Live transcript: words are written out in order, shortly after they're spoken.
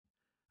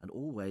and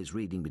always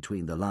reading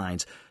between the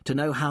lines to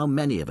know how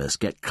many of us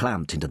get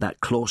clamped into that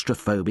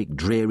claustrophobic,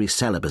 dreary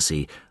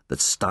celibacy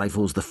that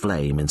stifles the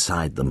flame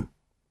inside them.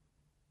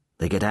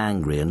 They get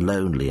angry and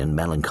lonely and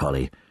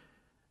melancholy,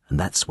 and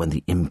that's when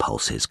the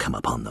impulses come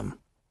upon them.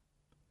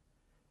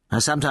 I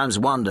sometimes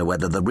wonder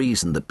whether the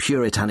reason that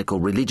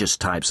puritanical religious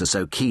types are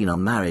so keen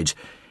on marriage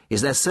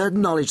is their certain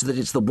knowledge that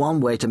it's the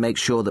one way to make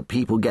sure that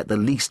people get the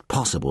least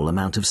possible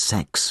amount of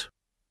sex.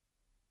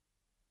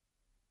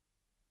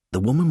 The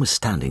woman was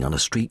standing on a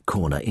street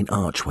corner in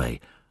Archway,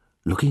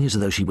 looking as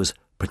though she was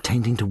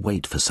pretending to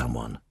wait for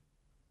someone.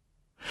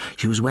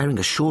 She was wearing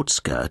a short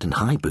skirt and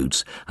high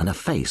boots, and her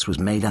face was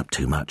made up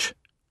too much.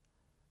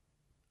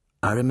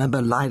 I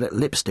remember lilac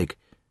lipstick,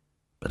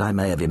 but I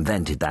may have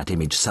invented that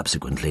image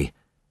subsequently.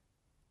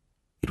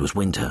 It was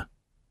winter.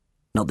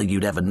 Not that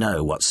you'd ever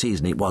know what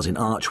season it was in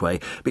Archway,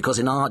 because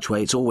in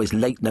Archway it's always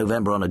late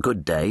November on a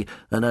good day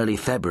and early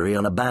February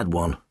on a bad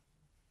one.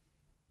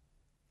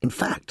 In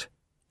fact,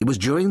 it was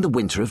during the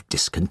winter of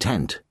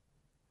discontent.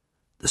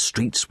 The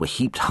streets were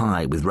heaped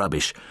high with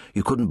rubbish.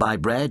 You couldn't buy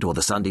bread or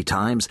the Sunday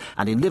Times,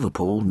 and in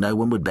Liverpool no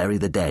one would bury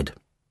the dead.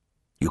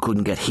 You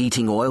couldn't get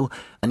heating oil,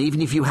 and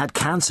even if you had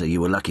cancer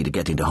you were lucky to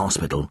get into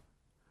hospital.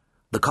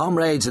 The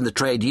comrades in the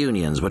trade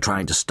unions were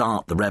trying to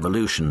start the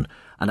revolution,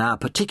 and our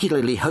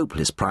particularly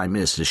hopeless Prime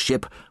Minister's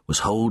ship was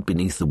holed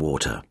beneath the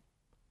water.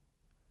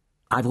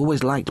 I've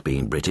always liked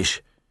being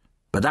British,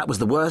 but that was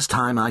the worst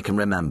time I can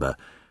remember,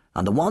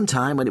 and the one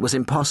time when it was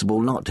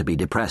impossible not to be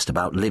depressed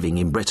about living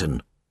in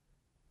Britain.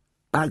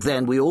 Back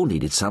then we all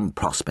needed some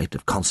prospect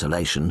of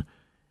consolation,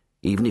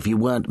 even if you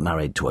weren't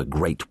married to a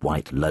great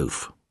white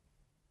loaf.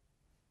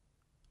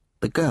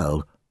 The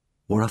girl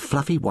wore a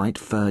fluffy white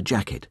fur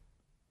jacket.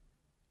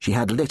 She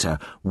had litter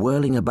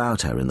whirling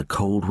about her in the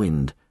cold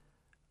wind,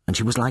 and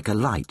she was like a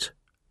light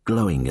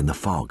glowing in the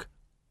fog.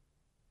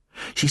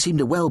 She seemed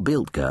a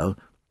well-built girl,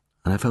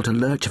 and I felt a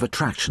lurch of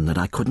attraction that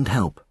I couldn't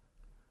help.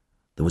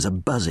 There was a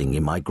buzzing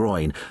in my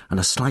groin and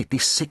a slightly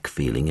sick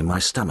feeling in my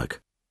stomach.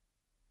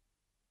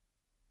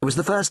 It was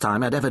the first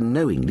time I'd ever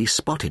knowingly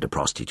spotted a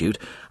prostitute,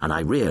 and I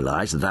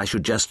realised that I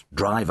should just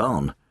drive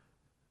on.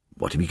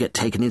 What if you get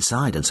taken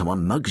inside and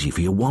someone mugs you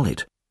for your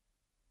wallet?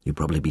 You'd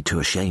probably be too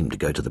ashamed to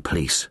go to the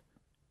police.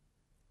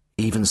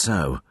 Even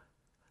so,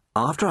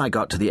 after I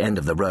got to the end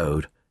of the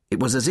road, it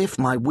was as if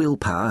my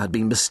willpower had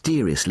been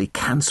mysteriously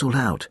cancelled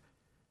out.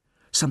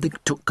 Something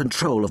took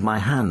control of my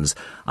hands.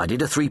 I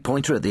did a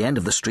three-pointer at the end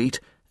of the street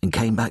and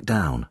came back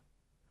down.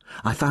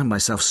 I found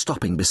myself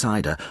stopping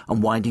beside her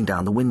and winding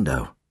down the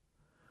window.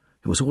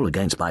 It was all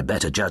against my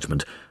better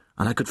judgment,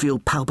 and I could feel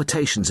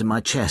palpitations in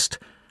my chest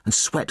and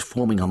sweat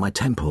forming on my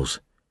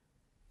temples.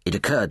 It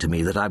occurred to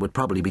me that I would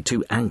probably be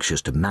too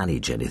anxious to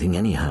manage anything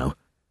anyhow.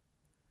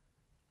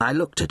 I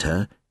looked at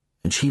her,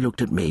 and she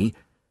looked at me,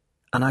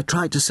 and I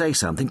tried to say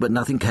something, but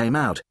nothing came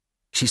out.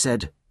 She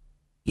said,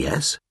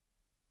 "Yes?"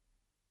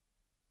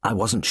 I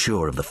wasn't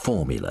sure of the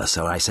formula,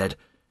 so I said,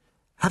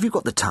 "Have you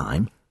got the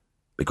time?"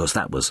 because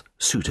that was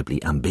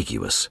suitably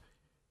ambiguous.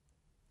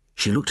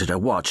 She looked at her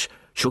watch,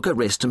 shook her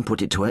wrist and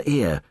put it to her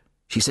ear.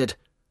 She said,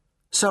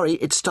 "Sorry,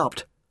 it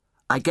stopped.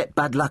 I get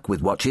bad luck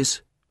with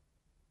watches."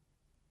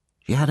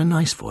 She had a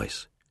nice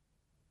voice.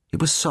 It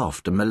was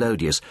soft and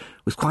melodious,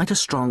 with quite a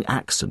strong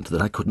accent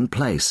that I couldn't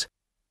place.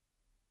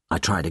 I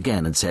tried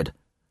again and said,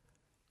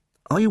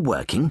 "Are you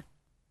working?"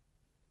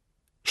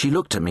 She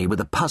looked at me with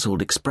a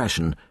puzzled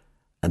expression,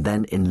 and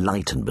then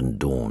enlightenment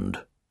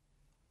dawned.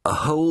 A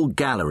whole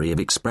gallery of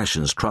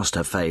expressions crossed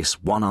her face,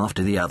 one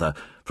after the other,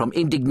 from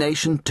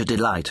indignation to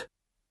delight.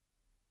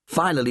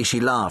 Finally she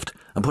laughed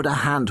and put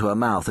her hand to her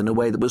mouth in a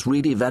way that was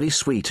really very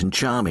sweet and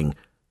charming.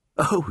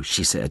 "Oh,"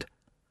 she said.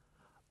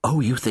 "Oh,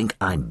 you think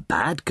I'm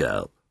bad,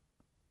 girl?"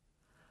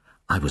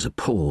 I was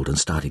appalled and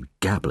started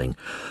gabbling.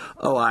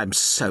 "Oh, I'm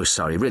so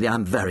sorry. Really,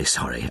 I'm very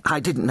sorry. I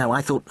didn't know.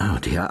 I thought, oh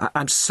dear,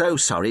 I'm so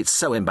sorry. It's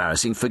so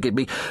embarrassing. Forgive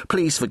me.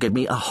 Please forgive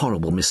me. A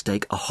horrible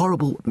mistake. A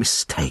horrible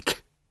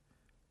mistake."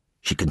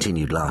 She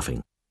continued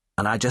laughing,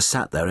 and I just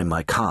sat there in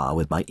my car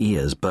with my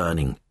ears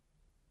burning.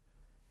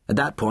 At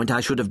that point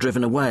I should have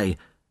driven away,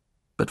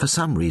 but for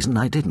some reason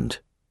I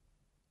didn't.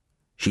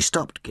 She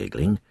stopped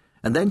giggling,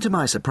 and then to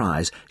my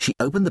surprise she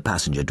opened the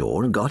passenger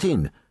door and got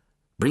in,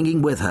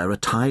 bringing with her a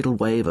tidal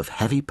wave of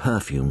heavy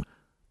perfume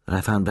that I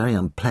found very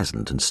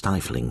unpleasant and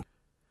stifling.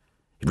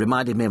 It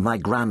reminded me of my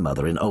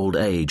grandmother in old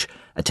age,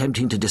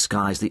 attempting to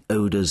disguise the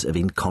odours of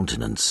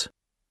incontinence.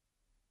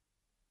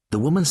 The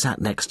woman sat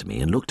next to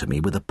me and looked at me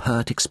with a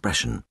pert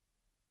expression.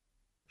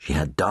 She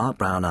had dark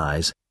brown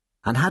eyes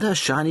and had her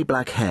shiny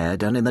black hair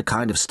done in the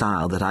kind of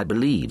style that I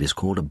believe is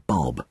called a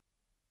bob.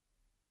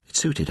 It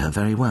suited her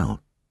very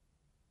well.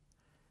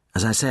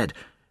 As I said,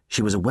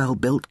 she was a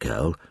well-built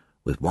girl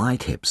with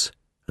wide hips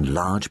and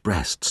large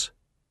breasts.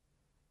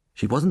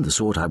 She wasn't the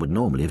sort I would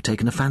normally have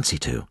taken a fancy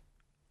to.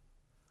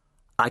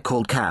 "I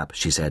called cab,"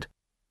 she said,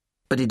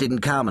 "but it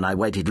didn't come and I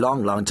waited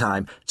long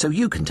time, so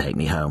you can take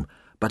me home,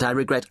 but I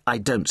regret I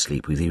don't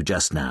sleep with you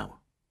just now."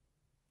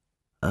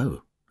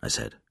 "Oh," I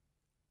said.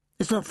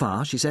 "It's not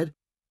far," she said.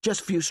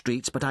 "Just a few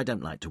streets, but I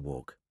don't like to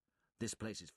walk. This place is..."